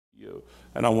you.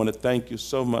 And I want to thank you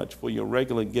so much for your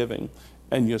regular giving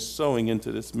and your sowing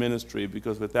into this ministry,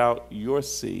 because without your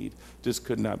seed, this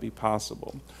could not be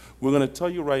possible. We're going to tell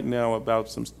you right now about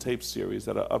some tape series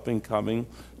that are up and coming: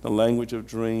 The Language of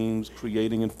Dreams,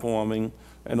 Creating and Forming,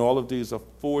 and all of these are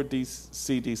 4D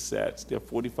CD sets. They're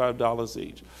 $45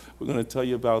 each. We're going to tell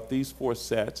you about these 4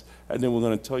 sets, and then we're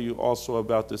going to tell you also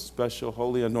about this special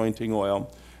Holy Anointing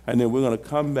Oil, and then we're going to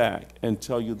come back and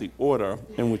tell you the order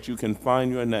in which you can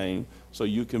find your name so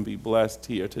you can be blessed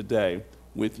here today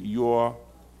with your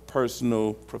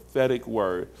personal prophetic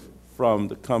word from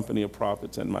the company of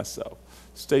prophets and myself.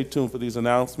 Stay tuned for these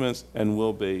announcements, and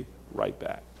we'll be right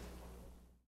back.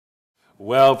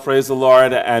 Well, praise the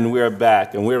Lord, and we're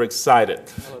back, and we're excited.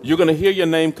 You're going to hear your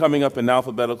name coming up in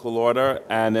alphabetical order,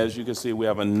 and as you can see, we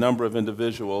have a number of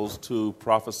individuals to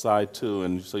prophesy to,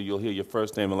 and so you'll hear your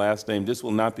first name and last name. This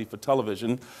will not be for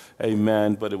television,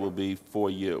 amen, but it will be for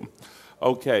you.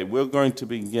 Okay, we're going to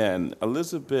begin.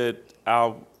 Elizabeth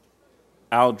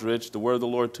Aldrich, the word of the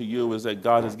Lord to you is that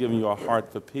God has given you a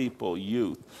heart for people,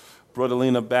 youth.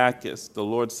 Brodelina Backus, the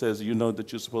Lord says you know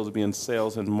that you're supposed to be in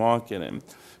sales and marketing.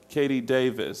 Katie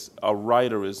Davis, a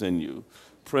writer is in you.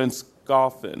 Prince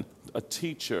Goffin, a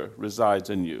teacher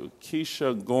resides in you.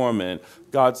 Keisha Gorman,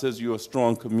 God says you're a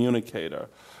strong communicator.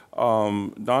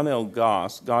 Donnell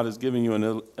Goss, God is giving you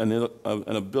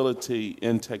an ability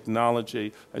in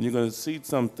technology, and you're going to see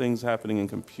some things happening in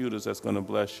computers that's going to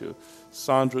bless you.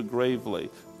 Sandra Gravely,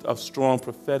 a strong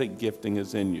prophetic gifting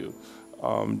is in you.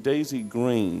 Daisy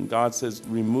Green, God says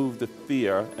remove the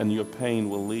fear and your pain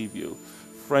will leave you.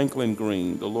 Franklin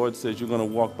Green, the Lord says you're going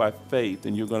to walk by faith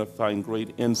and you're going to find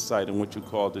great insight in what you're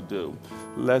called to do.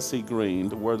 Leslie Green,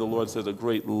 the word of the Lord says a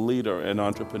great leader and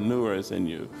entrepreneur is in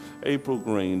you. April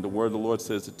Green, the word of the Lord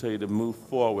says to tell you to move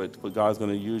forward, but God's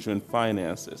going to use you in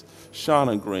finances.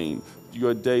 Shauna Green,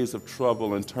 your days of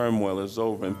trouble and turmoil is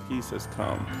over and peace has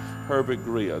come. Herbert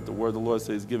Greer, the word of the Lord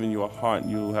says giving you a heart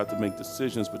and you have to make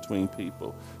decisions between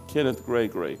people. Kenneth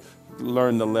Gregory,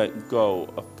 learn to let go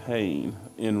of pain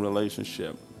in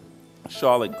relationship.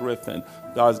 Charlotte Griffin,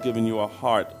 God's given you a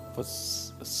heart for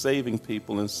saving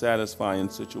people and satisfying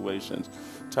situations.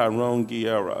 Tyrone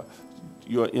Guerra,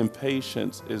 your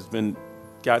impatience has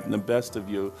gotten the best of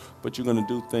you, but you're going to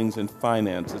do things in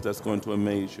finances that's going to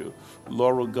amaze you.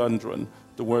 Laurel Gundren,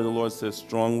 the word of the Lord says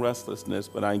strong restlessness,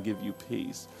 but I give you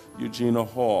peace. Eugenia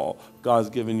Hall, God's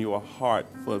given you a heart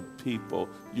for people.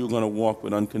 You're going to walk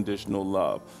with unconditional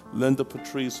love. Linda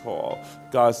Patrice Hall,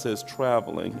 God says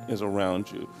traveling is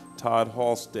around you. Todd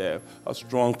Hallstaff, a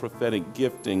strong prophetic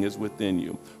gifting is within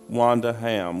you. Wanda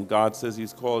Ham, God says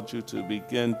he's called you to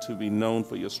begin to be known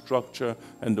for your structure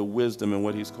and the wisdom in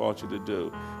what he's called you to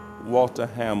do. Walter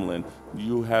Hamlin,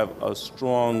 you have a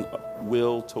strong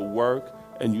will to work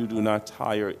and you do not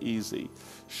tire easy.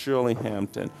 Shirley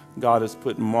Hampton, God has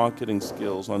put marketing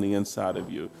skills on the inside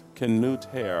of you. Canute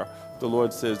Hare, the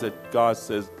Lord says that God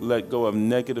says let go of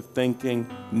negative thinking,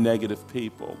 negative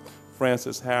people.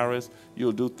 Francis Harris,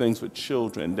 you'll do things with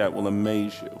children that will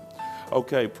amaze you.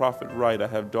 Okay, Prophet Wright, I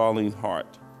have Darlene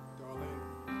Hart.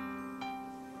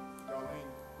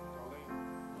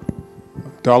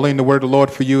 Darlene, the word of the Lord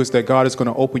for you is that God is going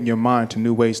to open your mind to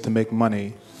new ways to make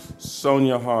money.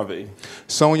 Sonia Harvey.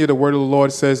 Sonia, the word of the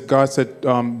Lord says, God said,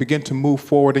 begin to move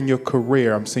forward in your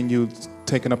career. I'm seeing you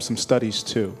taking up some studies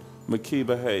too.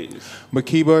 Makiba Hayes.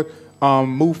 Makiba,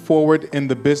 move forward in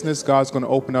the business. God's going to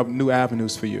open up new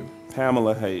avenues for you.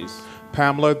 Pamela Hayes.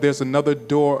 Pamela, there's another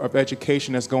door of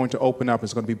education that's going to open up.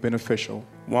 It's going to be beneficial.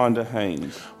 Wanda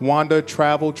Haynes. Wanda,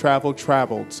 travel,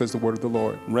 says the word of the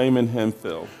Lord. Raymond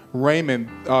Hemphill. Raymond,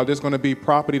 there's going to be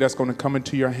property that's going to come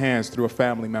into your hands through a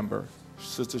family member.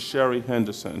 Sister Sherry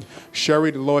Henderson. Sherry,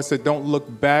 the Lord said, don't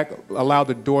look back, allow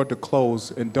the door to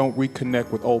close, and don't reconnect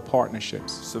with old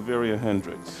partnerships. Severia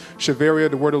Hendricks. Severia,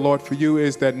 the word of the Lord for you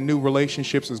is that new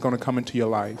relationships is going to come into your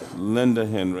life. Linda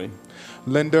Henry.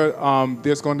 Linda,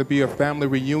 there's going to be a family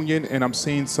reunion, and I'm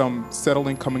seeing some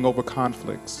settling coming over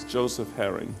conflicts. Joseph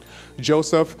Herring.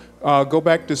 Joseph, go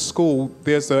back to school.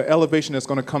 There's an elevation that's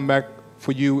going to come back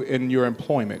for you in your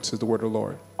employment, says the word of the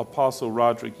Lord. Apostle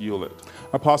Roderick Hewlett.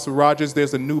 Apostle Rogers,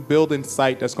 there's a new building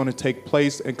site that's going to take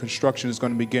place and construction is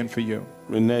going to begin for you.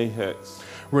 Renee Hicks.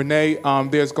 Renee,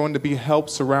 there's going to be help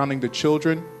surrounding the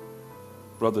children.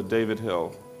 Brother David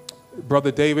Hill.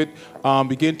 Brother David,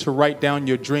 begin to write down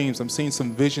your dreams. I'm seeing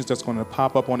some visions that's going to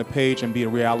pop up on a page and be a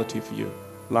reality for you.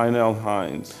 Lionel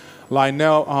Hines.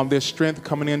 Lionel, there's strength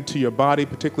coming into your body,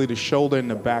 particularly the shoulder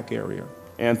and the back area.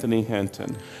 Anthony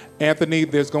Henton. Anthony,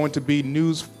 there's going to be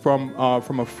news from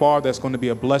afar that's going to be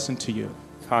a blessing to you.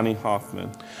 Connie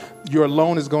Hoffman. Your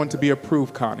loan is going to be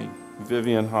approved, Connie.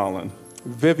 Vivian Holland.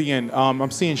 Vivian,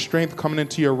 I'm seeing strength coming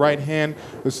into your right hand.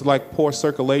 This is like poor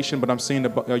circulation, but I'm seeing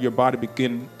your body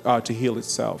begin to heal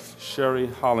itself. Sherry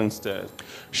Hollingstead.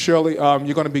 Shirley,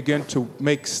 you're going to begin to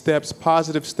make steps,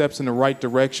 positive steps in the right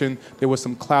direction. There was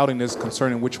some cloudiness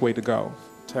concerning which way to go.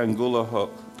 Tangula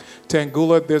Hook.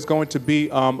 Tangula, there's going to be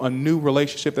a new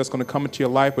relationship that's going to come into your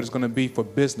life, but it's going to be for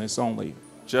business only.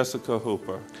 Jessica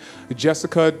Hooper.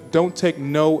 Jessica, don't take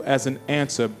no as an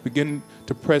answer. Begin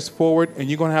to press forward, and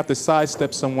you're going to have to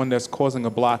sidestep someone that's causing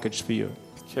a blockage for you.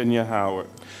 Kenya Howard.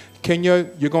 Kenya,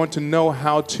 you're going to know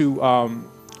how to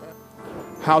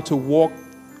walk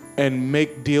and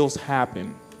make deals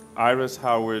happen. Iris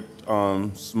Howard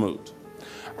Smoot.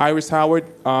 Iris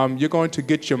Howard, you're going to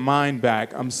get your mind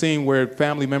back. I'm seeing where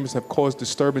family members have caused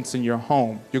disturbance in your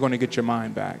home. You're going to get your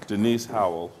mind back. Denise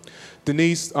Howell.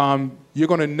 Denise, you're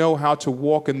going to know how to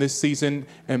walk in this season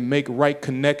and make right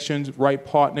connections, right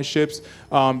partnerships.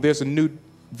 There's a new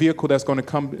vehicle that's going to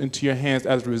come into your hands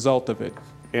as a result of it.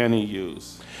 Annie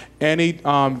Hughes. Annie,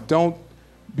 don't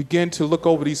begin to look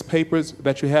over these papers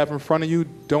that you have in front of you.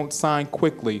 Don't sign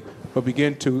quickly, but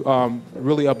begin to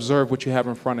really observe what you have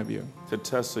in front of you.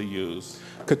 Katessa Hughes.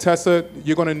 Katessa,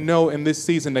 you're going to know in this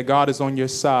season that God is on your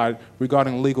side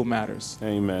regarding legal matters.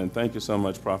 Amen. Thank you so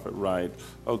much, Prophet Wright.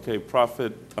 Okay,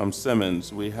 Prophet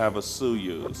Simmons, we have a Sue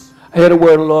Hughes. I heard a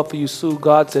word of the Lord for you, Sue.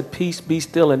 God said, peace, be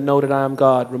still, and know that I am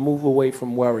God. Remove away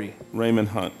from worry. Raymond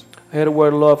Hunt. I heard a word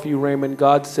of the Lord for you, Raymond.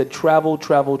 God said, travel,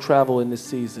 travel, travel in this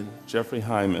season. Jeffrey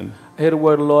Hyman. I heard a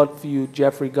word of the Lord for you,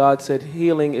 Jeffrey. God said,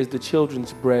 healing is the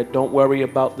children's bread. Don't worry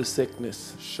about the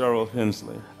sickness. Cheryl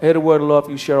Hensley. I heard a word of the Lord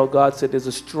for you, Cheryl. God said, there's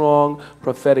a strong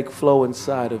prophetic flow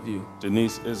inside of you.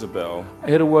 Denise Isabel.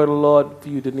 I heard a word of the Lord for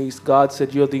you, Denise. God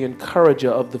said, you're the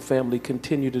encourager of the family.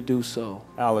 Continue to do so.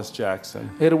 Alice Jackson.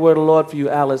 I heard a word of the Lord for you,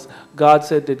 Alice. God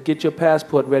said that get your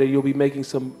passport ready. You'll be making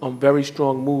some very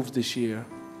strong moves this year.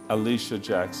 Alicia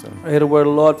Jackson. I heard a word of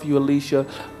the Lord for you, Alicia.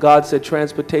 God said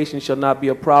transportation shall not be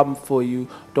a problem for you.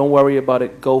 Don't worry about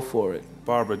it. Go for it.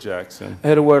 Barbara Jackson. I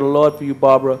heard a word of the Lord for you,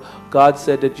 Barbara. God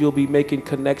said that you'll be making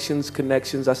connections.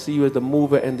 I see you as the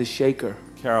mover and the shaker.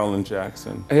 Carolyn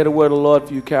Jackson. I heard a word of the Lord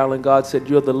for you, Carolyn. God said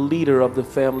you're the leader of the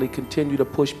family. Continue to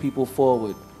push people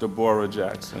forward. Deborah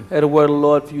Jackson. I had a word of the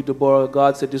Lord for you, Deborah.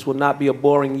 God said this will not be a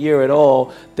boring year at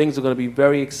all. Things are going to be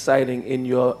very exciting in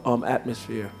your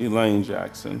atmosphere. Elaine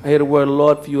Jackson. I had a word of the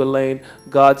Lord for you, Elaine.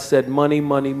 God said money,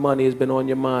 money, money has been on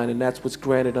your mind, and that's what's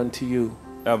granted unto you.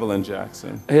 Evelyn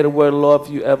Jackson. I had a word of the Lord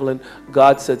for you, Evelyn.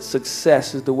 God said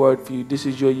success is the word for you. This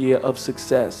is your year of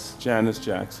success. Janice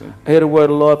Jackson. I had a word of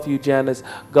the Lord for you, Janice.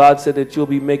 God said that you'll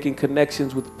be making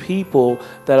connections with people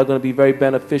that are going to be very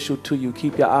beneficial to you.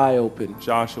 Keep your eye open.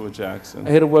 Joshua Jackson.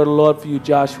 I had a word of the Lord for you,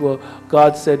 Joshua.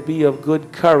 God said be of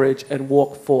good courage and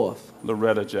walk forth.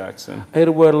 Loretta Jackson. I had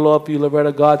a word of the Lord for you,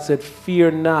 Loretta. God said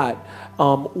fear not,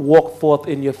 walk forth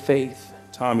in your faith.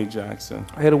 Tommy Jackson.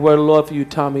 I had a word of the Lord for you,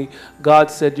 Tommy. God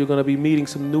said you're going to be meeting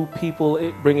some new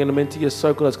people, bringing them into your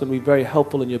circle that's going to be very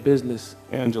helpful in your business.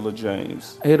 Angela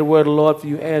James. I had a word of the Lord for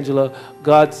you, Angela.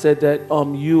 God said that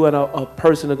you and a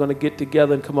person are going to get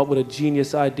together and come up with a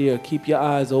genius idea. Keep your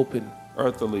eyes open.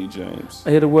 Eartha Lee James.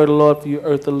 I had a word of the Lord for you,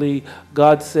 Eartha Lee.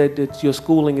 God said that your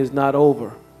schooling is not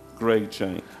over. Greg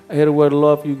Jank. I had a word of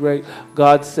love for you, Greg.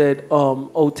 God said,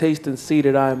 oh, taste and see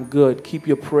that I am good. Keep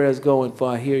your prayers going, for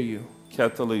I hear you.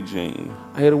 Kathleen Jean.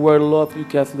 I had a word of love for you,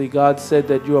 Kathleen. God said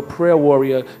that you're a prayer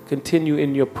warrior. Continue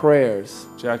in your prayers.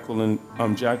 Jacqueline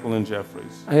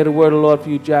Jeffries. I had a word of the Lord for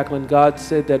you, Jacqueline. God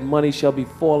said that money shall be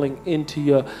falling into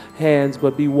your hands,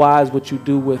 but be wise what you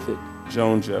do with it.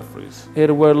 Joan Jeffries. I had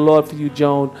a word of the Lord for you,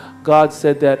 Joan. God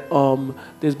said that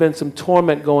there's been some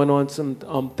torment going on,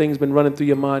 some things been running through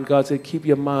your mind. God said keep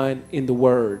your mind in the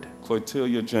Word.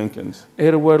 Clotilda Jenkins. I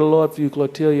had a word of the Lord for you,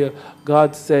 Clotilda.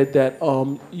 God said that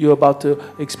you're about to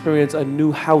experience a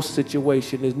new house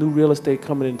situation. There's new real estate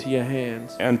coming into your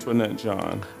hands. Antoinette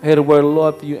John. I had a word of the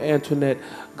Lord for you, Antoinette.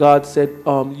 God said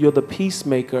you're the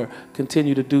peacemaker.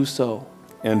 Continue to do so.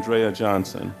 Andrea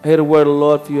Johnson. I had a word of the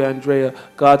Lord for you, Andrea.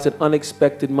 God said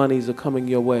unexpected monies are coming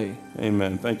your way.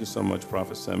 Amen. Thank you so much,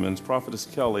 Prophet Simmons. Prophetess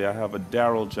Kelly, I have a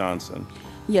Daryl Johnson.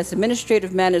 Yes,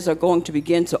 administrative matters are going to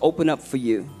begin to open up for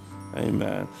you.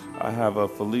 Amen. I have a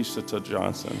Felicia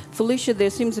Johnson. Felicia, there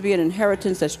seems to be an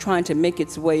inheritance that's trying to make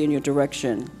its way in your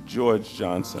direction. George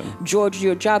Johnson. George,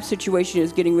 your job situation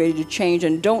is getting ready to change,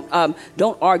 and don't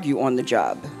argue on the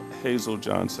job. Hazel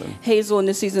Johnson. Hazel, in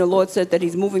this season, the Lord said that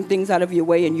he's moving things out of your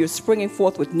way and you're springing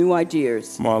forth with new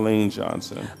ideas. Marlene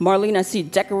Johnson. Marlene, I see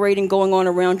decorating going on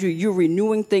around you. You're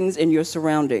renewing things in your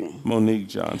surrounding. Monique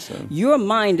Johnson. Your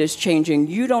mind is changing.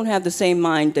 You don't have the same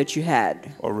mind that you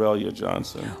had. Aurelia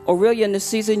Johnson. Aurelia, in this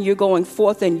season, you're going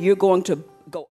forth and you're going to